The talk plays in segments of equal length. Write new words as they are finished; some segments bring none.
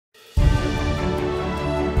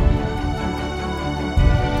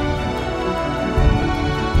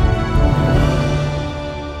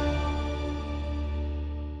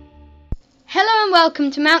and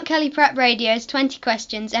welcome to Mount Kelly Prep Radio's 20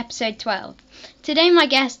 Questions, Episode 12. Today my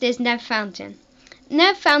guest is Nev Fountain.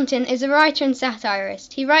 Nev Fountain is a writer and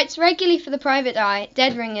satirist. He writes regularly for The Private Eye,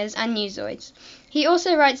 Dead Ringers and Newzoids. He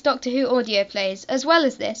also writes Doctor Who audio plays. As well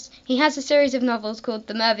as this, he has a series of novels called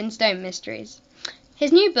The Mervyn Stone Mysteries.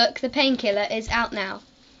 His new book, The Painkiller, is out now.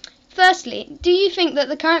 Firstly, do you think that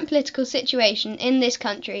the current political situation in this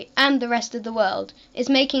country and the rest of the world is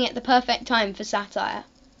making it the perfect time for satire?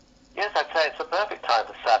 Yes, I'd say it's a perfect time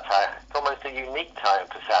for satire. It's almost a unique time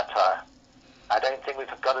for satire. I don't think we've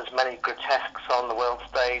got as many grotesques on the world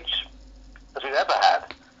stage as we've ever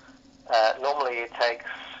had. Normally it takes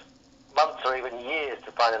months or even years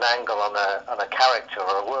to find an angle on a character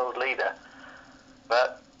or a world leader.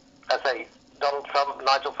 But, as I say, Donald Trump,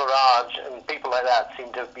 Nigel Farage and people like that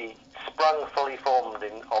seem to be sprung fully formed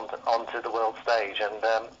onto the world stage. And,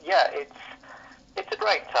 it's a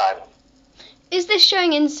great time. Is this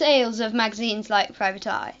showing in sales of magazines like Private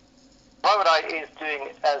Eye? Private Eye is doing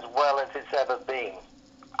as well as it's ever been.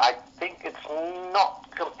 I think it's not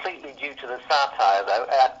completely due to the satire, though,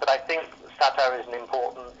 but I think satire is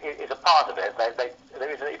a part of it.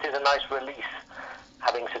 It is a nice release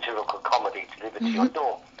having satirical comedy delivered to your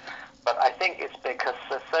door. But I think it's because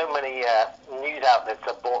there's so many news outlets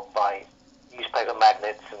are bought by newspaper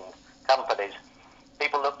magnates and companies.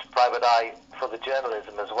 People look to Private Eye for the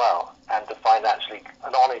journalism as well, and to find actually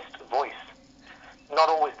an honest voice. Wasn't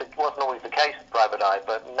always the case with Private Eye,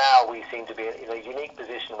 but now we seem to be in a unique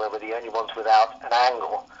position where we're the only ones without an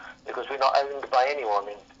angle, because we're not owned by anyone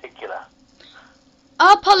in particular.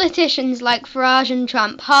 Are politicians like Farage and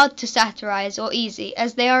Trump hard to satirise or easy,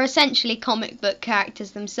 as they are essentially comic book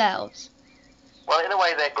characters themselves? Well, in a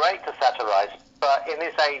way they're great to satirise, but in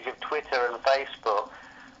this age of Twitter and Facebook,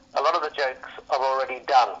 a lot of the jokes are already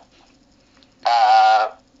done.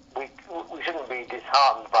 We shouldn't be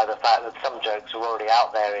disheartened by the fact that some jokes are already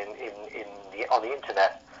out there on the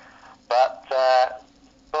internet, but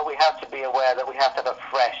we have to be aware that we have to have a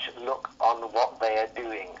fresh look on what they are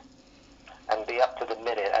doing and be up to the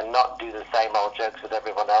minute and not do the same old jokes that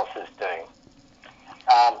everyone else is doing.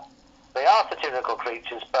 They are satirical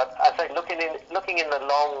creatures, but I say looking in the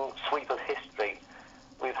long sweep of history,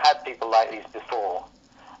 we've had people like these before.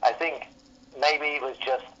 I think maybe it was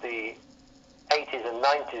just the 80s and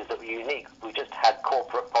 90s that were unique. We just had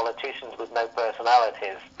corporate politicians with no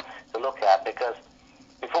personalities to look at, because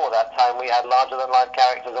before that time we had larger-than-life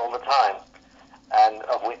characters all the time, and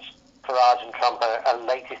of which Farage and Trump are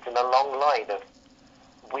latest in a long line of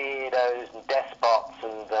weirdos and despots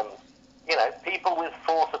and, people with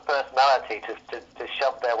force of personality to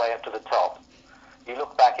shove their way up to the top. You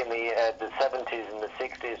look back in the 70s and the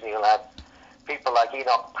 60s and you'll have people like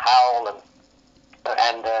Enoch Powell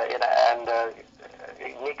and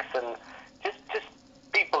Nixon, just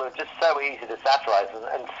people who are just so easy to satirize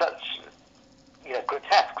and such,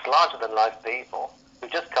 grotesques, larger than life people who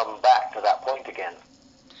just come back to that point again.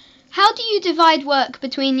 How do you divide work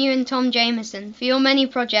between you and Tom Jameson for your many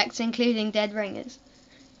projects, including Dead Ringers?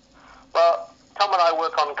 Well, Tom and I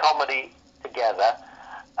work on comedy together.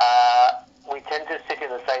 We tend to sit in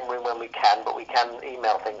the same room when we can, but we can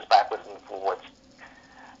email things backwards and forwards.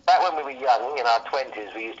 Back when we were young, in our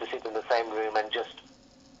 20s, we used to sit in the same room and just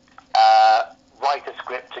write a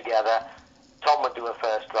script together. Tom would do a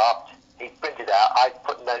first draft. He'd print it out. I'd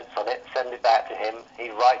put notes on it, send it back to him.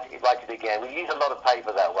 He'd write it again. We use a lot of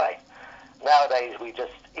paper that way. Nowadays, we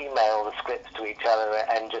just email the scripts to each other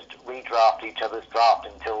and just redraft each other's draft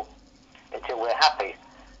until we're happy.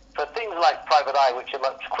 For things like Private Eye, which are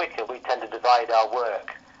much quicker, we tend to divide our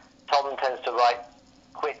work. Tom tends to write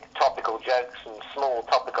quick topical jokes and small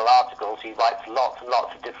topical articles. He writes lots and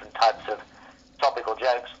lots of different types of topical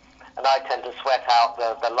jokes, and I tend to sweat out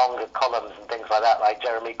the longer columns and things like that, like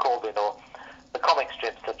Jeremy Corbyn, or the comic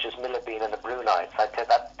strips such as Millerbean and the Brunites.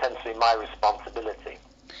 That tends to be my responsibility.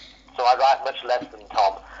 So I write much less than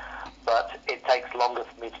Tom, but it takes longer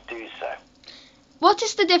for me to do so. What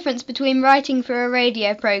is the difference between writing for a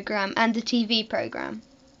radio programme and a TV programme?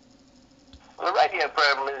 Well, the radio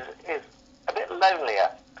programme is a bit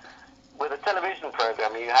lonelier. With a television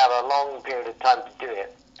programme, you have a long period of time to do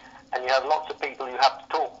it, and you have lots of people you have to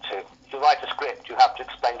talk to. If you write a script, you have to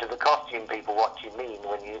explain to the costume people what you mean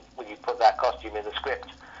when you put that costume in the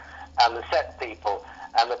script, and the set people,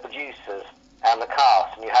 and the producers, and the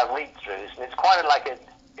cast, and you have read-throughs, and it's quite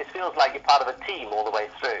it feels like you're part of a team all the way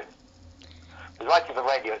through. With writing for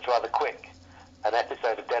radio, it's rather quick. An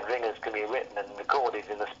episode of Dead Ringers can be written and recorded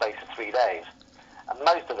in the space of 3 days. And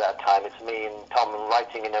most of that time it's me and Tom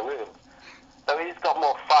writing in a room. So it's got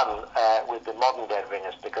more fun with the modern Dead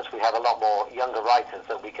Ringers because we have a lot more younger writers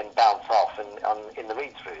that we can bounce off in the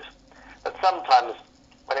read-throughs. But sometimes,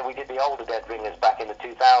 when we did the older Dead Ringers back in the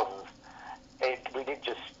 2000s, we did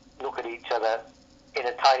just look at each other in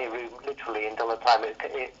a tiny room, literally, until the time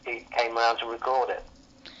it came around to record it.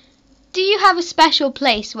 Do you have a special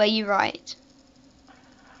place where you write?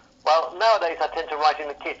 Well, nowadays I tend to write in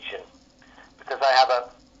the kitchen, because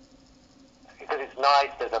because it's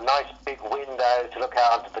nice. There's a nice big window to look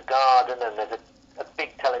out onto the garden, and there's a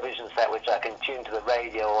big television set which I can tune to the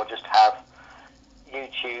radio, or just have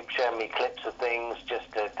YouTube showing me clips of things just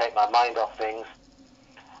to take my mind off things.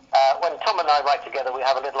 When Tom and I write together, we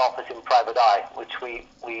have a little office in Private Eye, which we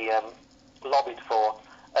lobbied for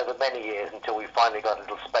over many years until we finally got a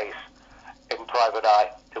little space in Private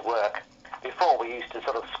Eye to work. Before, we used to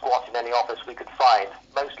sort of squat in any office we could find,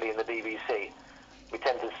 mostly in the BBC. We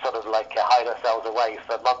tend to sort of like hide ourselves away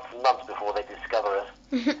for months and months before they discover us.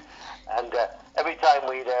 And every time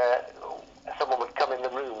someone would come in the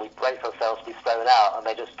room, we'd brace ourselves to be thrown out, and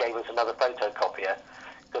they just gave us another photocopier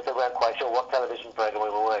because they weren't quite sure what television program we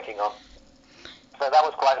were working on. So that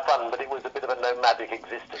was quite fun, but it was a bit of a nomadic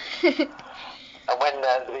existence. And when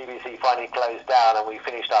the BBC finally closed down and we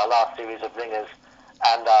finished our last series of Ringers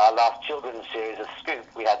and our last children's series of Scoop,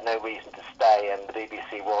 we had no reason to stay, and the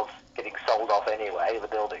BBC was getting sold off anyway, the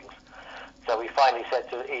buildings. So we finally said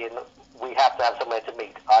to Ian, we have to have somewhere to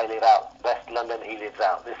meet. I live out West London, he lives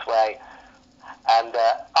out this way. And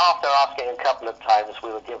after asking a couple of times, we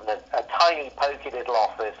were given a tiny, pokey little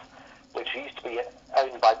office, which used to be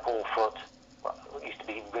owned by Paul Foote, used to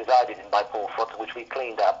be resided in by Paul Foote, which we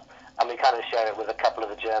cleaned up, and we kind of share it with a couple of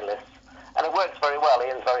the journalists. And it works very well.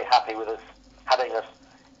 Ian's very happy with us, having us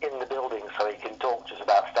in the building so he can talk to us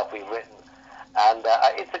about stuff we've written. And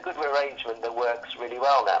it's a good arrangement that works really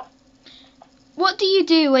well now. What do you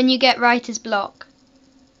do when you get writer's block?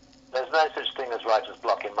 There's no such thing as writer's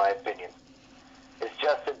block, in my opinion. It's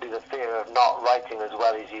just simply the fear of not writing as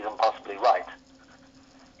well as you can possibly write.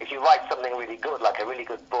 If you write something really good, like a really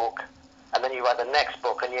good book, and then you write the next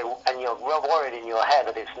book, and you're worried in your head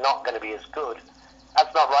that it's not going to be as good,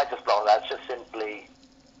 that's not writer's block. That's just simply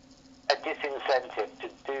a disincentive to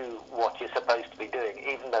do what you're supposed to be doing,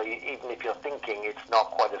 even if you're thinking it's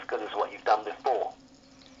not quite as good as what you've done before.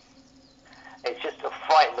 It's just a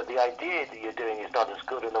fright that the idea that you're doing is not as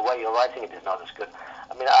good, and the way you're writing it is not as good.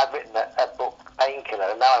 I mean, I've written a book,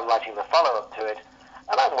 Painkiller, and now I'm writing the follow-up to it,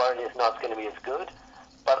 and I'm worried it's not going to be as good,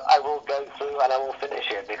 but I will go through and I will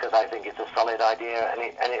finish it because I think it's a solid idea and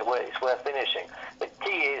it's worth finishing. The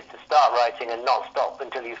key is to start writing and not stop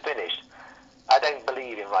until you've finished. I don't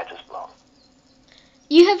believe in writer's block.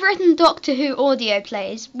 You have written Doctor Who audio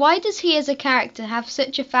plays. Why does he as a character have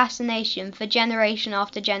such a fascination for generation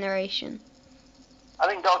after generation? I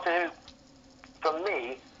think Doctor Who, for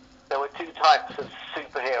me, there were two types of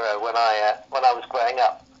superhero when I was growing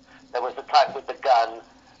up. There was the type with the gun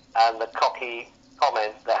and the cocky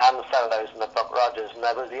comments, the Han Solos and the Buck Rogers, and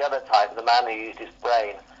there was the other type, the man who used his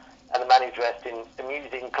brain, and the man who dressed in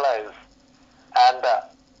amusing clothes. And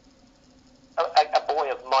a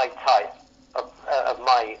boy of my type, of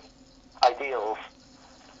my ideals,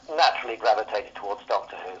 naturally gravitated towards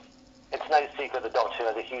Doctor Who. It's no secret that Doctor Who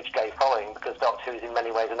has a huge gay following because Doctor Who is in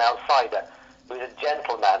many ways an outsider who is a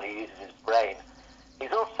gentleman who uses his brain.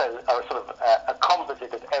 He's also a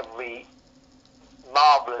composite of every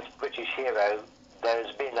marvellous British hero there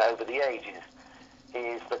has been over the ages.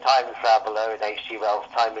 He's the time traveller in H.G. Wells'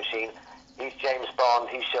 Time Machine. He's James Bond.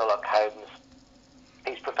 He's Sherlock Holmes.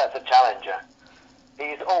 He's Professor Challenger.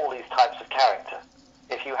 He's all these types of character.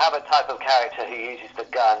 If you have a type of character who uses the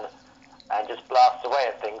gun and just blasts away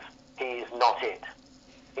at things, he is not it.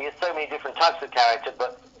 He has so many different types of character,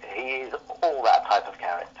 but he is all that type of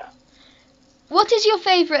character. What is your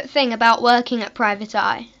favourite thing about working at Private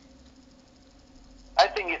Eye? I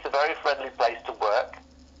think it's a very friendly place to work.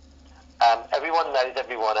 Everyone knows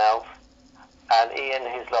everyone else, and Ian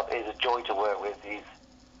Hislop is a joy to work with.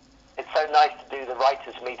 It's so nice to do the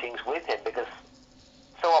writers' meetings with him because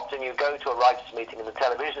so often you go to a writers' meeting in the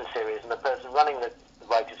television series and the person running the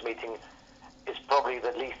writers' meeting is probably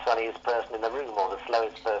the least funniest person in the room or the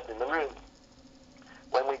slowest person in the room.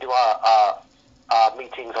 When we do our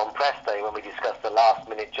meetings on press day, when we discuss the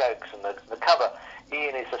last-minute jokes and the cover,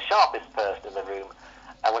 Ian is the sharpest person in the room,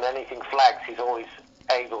 and when anything flags, he's always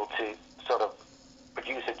able to sort of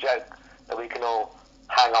produce a joke that we can all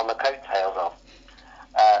hang on the coattails of.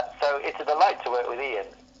 So it's a delight to work with Ian,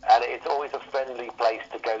 and it's always a friendly place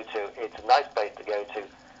to go to. It's a nice place to go to,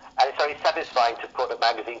 and it's very satisfying to put a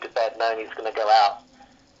magazine to bed knowing it's going to go out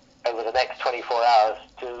over the next 24 hours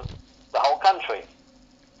to the whole country.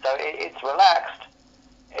 So it's relaxed,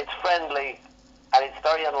 it's friendly, and it's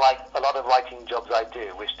very unlike a lot of writing jobs I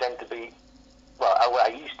do, which tend to be what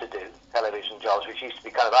I used to do, television jobs, which used to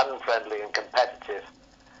be kind of unfriendly and competitive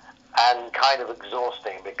and kind of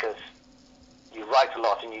exhausting because you write a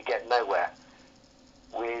lot and you get nowhere.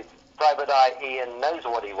 With Private Eye, Ian knows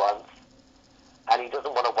what he wants, and he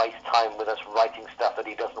doesn't want to waste time with us writing stuff that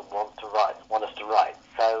he doesn't want us to write.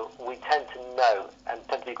 So we tend to know and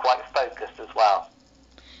tend to be quite focused as well.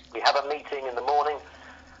 We have a meeting in the morning.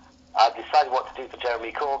 I've decided what to do for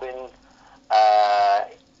Jeremy Corbyn.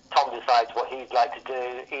 Tom decides what he'd like to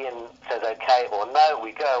do. Ian says okay or no.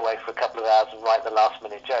 We go away for a couple of hours and write the last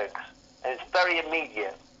minute jokes. And it's very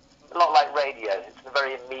immediate, a lot like radio. It's a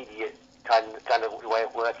very immediate kind of way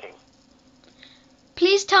of working.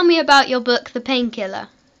 Please tell me about your book, The Painkiller.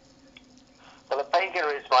 Well, The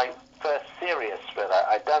Painkiller is my first serious thriller.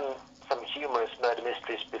 I'd done some humorous murder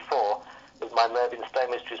mysteries before with my Mervyn Stone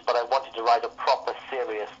mysteries, but I wanted to write a proper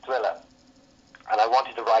serious thriller. And I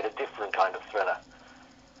wanted to write a different kind of thriller.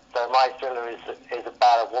 So my thriller is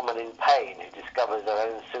about a woman in pain who discovers her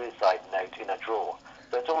own suicide note in a drawer.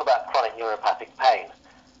 So it's all about chronic neuropathic pain.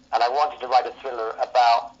 And I wanted to write a thriller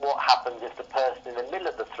about what happens if the person in the middle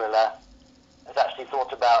of the thriller has actually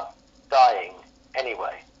thought about dying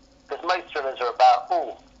anyway. Because most thrillers are about,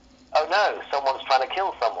 oh no, someone's trying to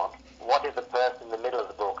kill someone. What if the person in the middle of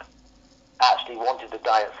the book actually wanted to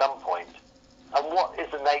die at some point? And what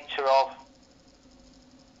is the nature of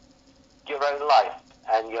your own life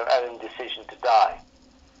and your own decision to die?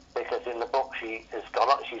 Because in the book she has gone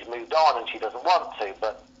on, she's moved on and she doesn't want to,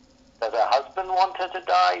 but does her husband want her to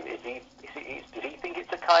die? Does he think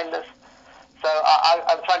it's a kindness? So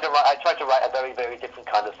I tried to write a very, very different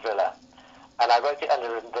kind of thriller. And I wrote it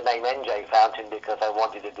under the name NJ Fountain because I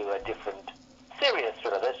wanted to do a different, serious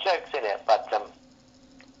thriller. There's jokes in it, but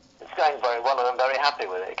it's going very well and I'm very happy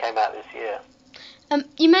with it. It came out this year.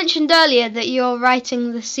 You mentioned earlier that you're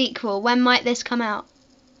writing the sequel. When might this come out?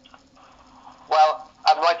 Well,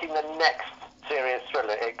 I'm writing the next serious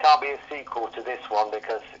thriller. It can't be a sequel to this one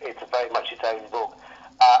because it's very much its own book.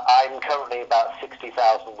 I'm currently about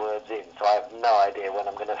 60,000 words in, so I have no idea when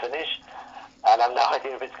I'm going to finish, and I have no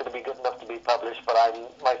idea if it's going to be good enough to be published, but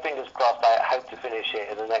my fingers crossed, I hope to finish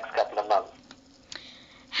it in the next couple of months.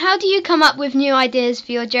 How do you come up with new ideas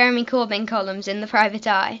for your Jeremy Corbyn columns in The Private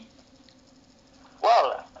Eye?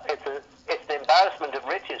 Well, it's an embarrassment of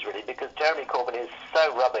riches, really, because Jeremy Corbyn is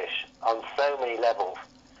so rubbish on so many levels.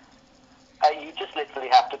 You just literally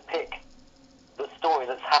have to pick the story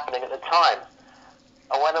that's happening at the time.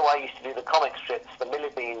 And when I used to do the comic strips, the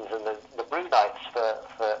Millibeans and the Brunites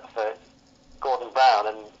for Gordon Brown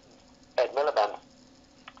and Ed Miliband,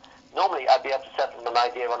 normally I'd be able to settle an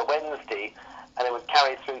idea on a Wednesday and it would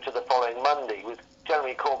carry through to the following Monday. With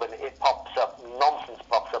Jeremy Corbyn, nonsense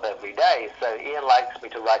pops up every day. So Ian likes me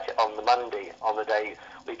to write it on the Monday, on the day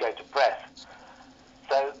we go to press.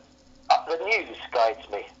 So the news guides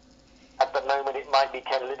me. At the moment, it might be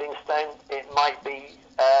Ken Livingstone. It might be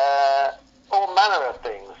all manner of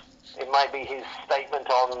things. It might be his statement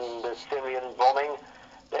on the Syrian bombing.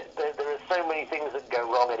 There are so many things that go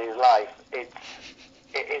wrong in his life.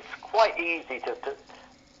 It's quite easy to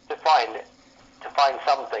find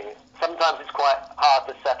something. Sometimes it's quite hard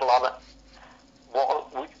to settle on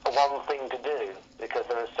one thing to do because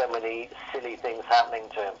there are so many silly things happening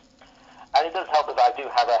to him. And it does help that I do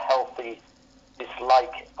have a healthy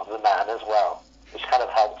dislike of the man as well, which kind of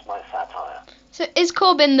helps my satire. So is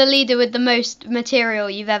Corbyn the leader with the most material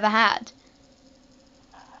you've ever had?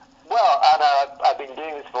 Well, I know I've been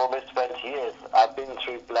doing this for almost 20 years. I've been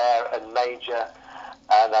through Blair and Major,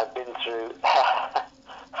 and I've been through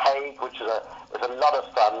Hague, which was a lot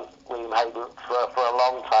of fun. William Hague for a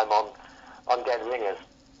long time on Dead Ringers.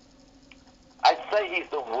 I'd say he's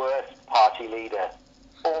the worst party leader.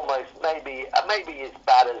 Almost, maybe as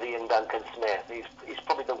bad as Ian Duncan Smith. He's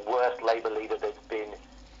probably the worst Labour leader there's been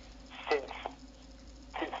since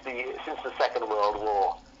the Second World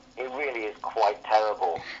War. It really is quite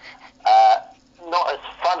terrible. Not as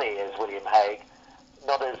funny as William Hague,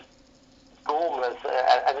 not as gormless,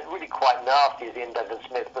 and really quite nasty as Ian Duncan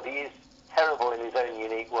Smith, but he is terrible in his own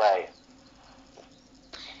unique way.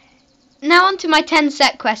 Now on to my 10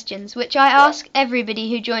 set questions, which I ask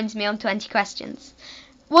everybody who joins me on 20 Questions.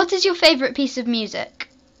 What is your favourite piece of music?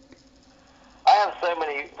 I have so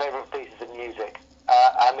many favourite pieces of music.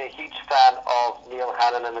 I'm a huge fan of Neil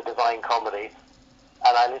Hannon and the Divine Comedy,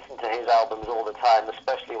 and I listen to his albums all the time,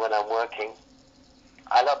 especially when I'm working.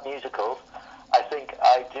 I love musicals. I think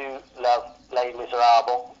I do love Les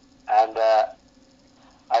Miserables, and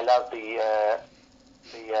I love the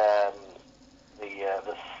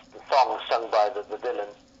song sung by the villain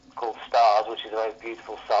called Stars, which is a very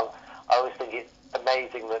beautiful song. I always think it's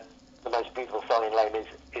amazing that the most beautiful song in Les Mis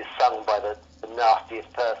is sung by the the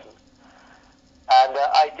nastiest person. And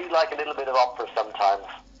I do like a little bit of opera sometimes.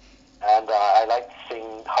 And I like to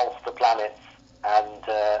sing Halts the Planets and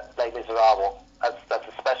Les Miserables. That's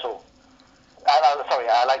a special. Sorry,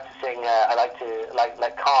 I like to sing. I like to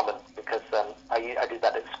like Carmen because I did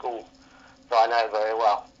that at school, so I know it very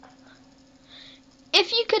well.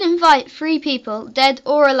 If you could invite 3 people, dead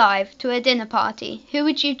or alive, to a dinner party, who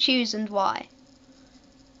would you choose and why?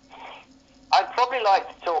 I'd probably like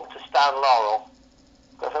to talk to Stan Laurel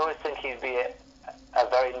because I always think he'd be a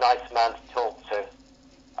very nice man to talk to.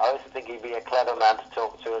 I also think he'd be a clever man to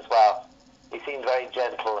talk to as well. He seemed very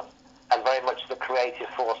gentle and very much the creative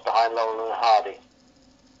force behind Laurel and Hardy.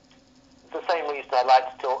 It's the same reason I'd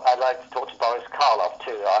like to talk to Boris Karloff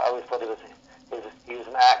too. I always thought he was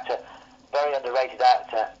an actor, very underrated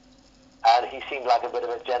actor, and he seemed like a bit of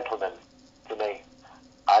a gentleman to me.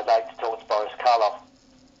 I'd like to talk to Boris Karloff.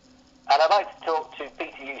 And I'd like to talk to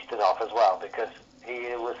Peter Ustinov as well because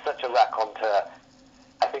he was such a raconteur.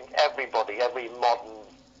 I think every modern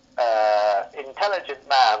intelligent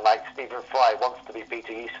man like Stephen Fry wants to be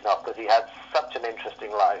Peter Ustinov because he had such an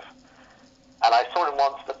interesting life. And I saw him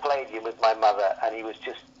once at the Palladium with my mother, and he was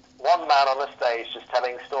just one man on the stage just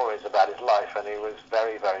telling stories about his life, and he was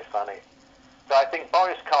very, very funny. So I think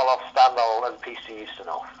Boris Karloff, Stan Laurel, and Peter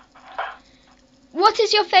Ustinov. What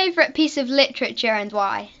is your favourite piece of literature and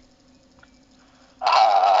why?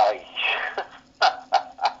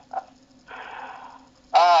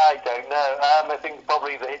 I don't know. I think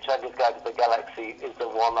probably The Hitchhiker's Guide to the Galaxy is the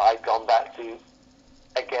one that I've gone back to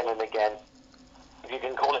again and again. If you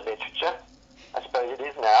can call it literature, I suppose it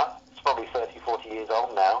is now. It's probably 30, 40 years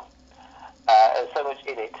old now. There's so much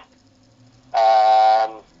in it.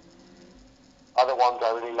 Other ones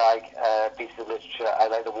I really like, pieces of literature, I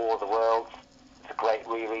like The War of the Worlds. It's a great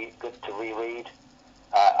reread, good to reread.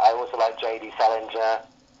 I also like J.D. Salinger.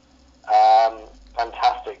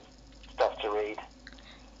 Fantastic stuff to read.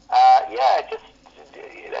 Just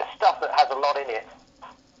stuff that has a lot in it.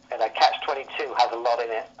 And Catch-22 has a lot in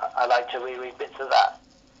it. I like to reread bits of that.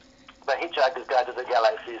 But Hitchhiker's Guide to the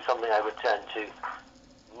Galaxy is something I return to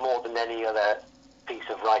more than any other piece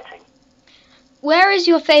of writing. Where is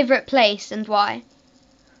your favourite place and why?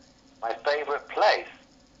 My favourite place?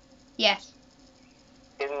 Yes.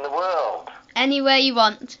 In the world? Anywhere you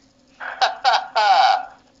want.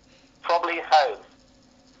 Probably home.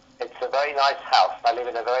 It's a very nice house. I live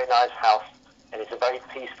in a very nice house, and it's a very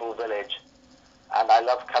peaceful village, and I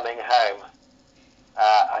love coming home.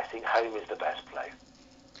 I think home is the best place.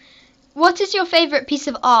 What is your favourite piece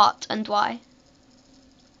of art and why?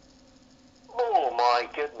 Oh my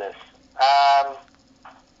goodness.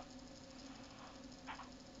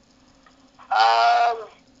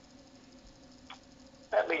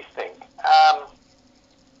 Let me think.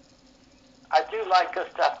 I do like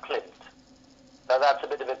Gustav Klimt, though that's a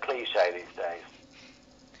bit of a cliche these days.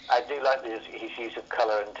 I do like his use of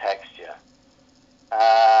colour and texture.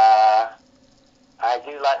 I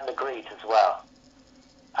do like Magritte as well.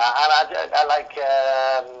 And I like,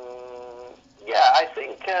 I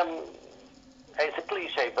think it's a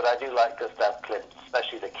cliche, but I do like Gustav Klimt,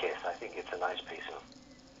 especially The Kiss. I think it's a nice piece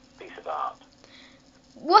of art.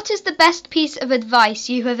 What is the best piece of advice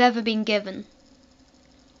you have ever been given?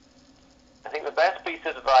 I think the best piece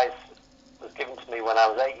of advice was given to me when I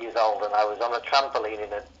was 8 years old, and I was on a trampoline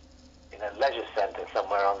in a leisure centre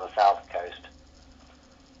somewhere on the south coast,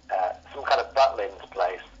 some kind of Butlins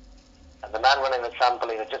place. And the man running the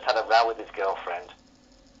trampoline had just had a row with his girlfriend,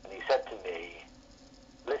 and he said to me,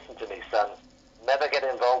 "Listen to me, son, never get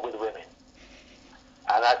involved with women."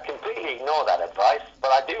 And I'd completely ignored that advice,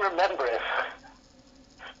 but I do remember it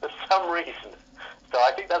for some reason. So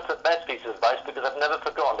I think that's the best piece of advice because I've never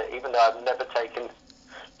forgotten it, even though I've never taken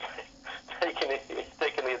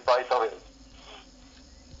the advice of him.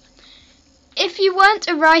 If you weren't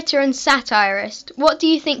a writer and satirist, what do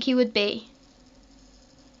you think you would be?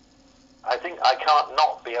 I think I can't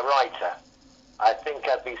not be a writer. I think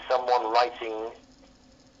I'd be someone writing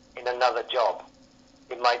in another job.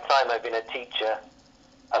 In my time, I've been a teacher.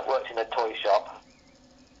 I've worked in a toy shop.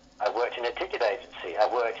 I've worked in a ticket agency.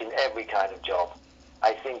 I've worked in every kind of job.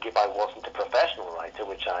 I think if I wasn't a professional writer,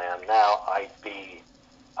 which I am now, I'd be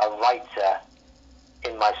a writer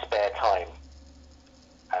in my spare time.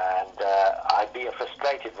 And I'd be a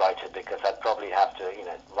frustrated writer because I'd probably have to,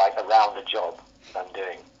 write around the job that I'm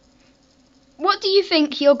doing. What do you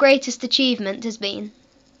think your greatest achievement has been?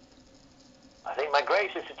 I think my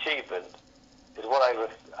greatest achievement is what I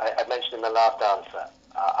mentioned in the last answer.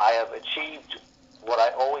 I have achieved what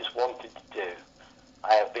I always wanted to do.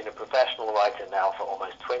 I have been a professional writer now for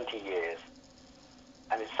almost 20 years,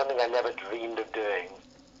 and it's something I never dreamed of doing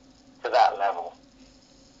to that level.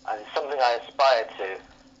 And it's something I aspire to.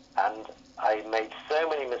 And I made so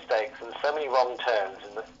many mistakes and so many wrong turns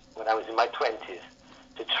when I was in my 20s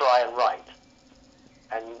to try and write.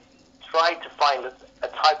 And tried to find a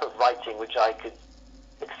type of writing which I could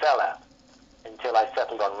excel at until I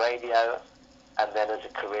settled on radio, and then as a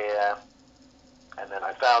career, and then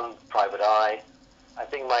I found Private Eye. I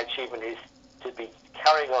think my achievement is to be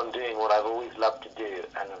carrying on doing what I've always loved to do,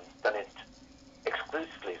 and I've done it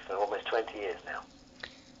exclusively for almost 20 years now.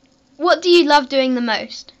 What do you love doing the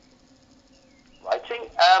most? Writing.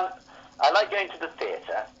 I like going to the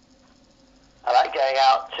theatre. I like going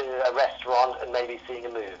out to a restaurant and maybe seeing a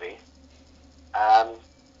movie.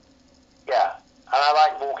 Yeah, and I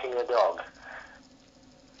like walking the dog.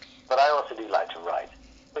 But I also do like to write.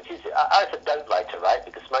 Which is, I also don't like to write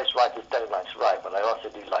because most writers don't like to write, but I also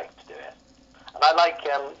do like to do it. And I like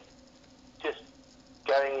just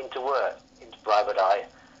going into work, into Private Eye,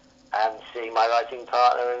 and seeing my writing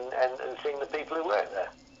partner and seeing the people who work there.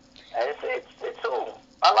 And it's all,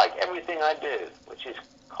 I like everything I do, which is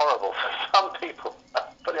horrible for some people,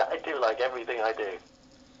 but I do like everything I do.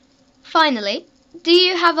 Finally, do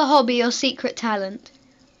you have a hobby or secret talent?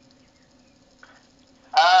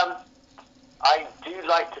 I do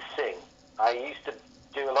like to sing. I used to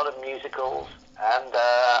do a lot of musicals, and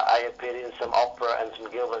I appeared in some opera and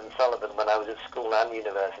some Gilbert and Sullivan when I was at school and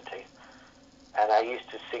university. And I used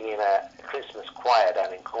to sing in a Christmas choir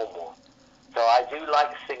down in Cornwall. So I do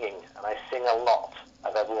like singing, and I sing a lot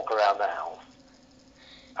as I walk around the house.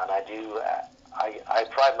 And I do. I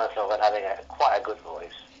pride myself on having quite a good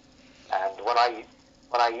voice. And when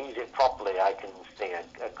I use it properly, I can sing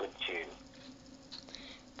a good tune.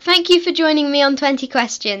 Thank you for joining me on 20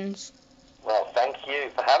 Questions. Well, thank you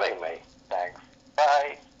for having me. Thanks.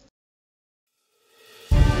 Bye.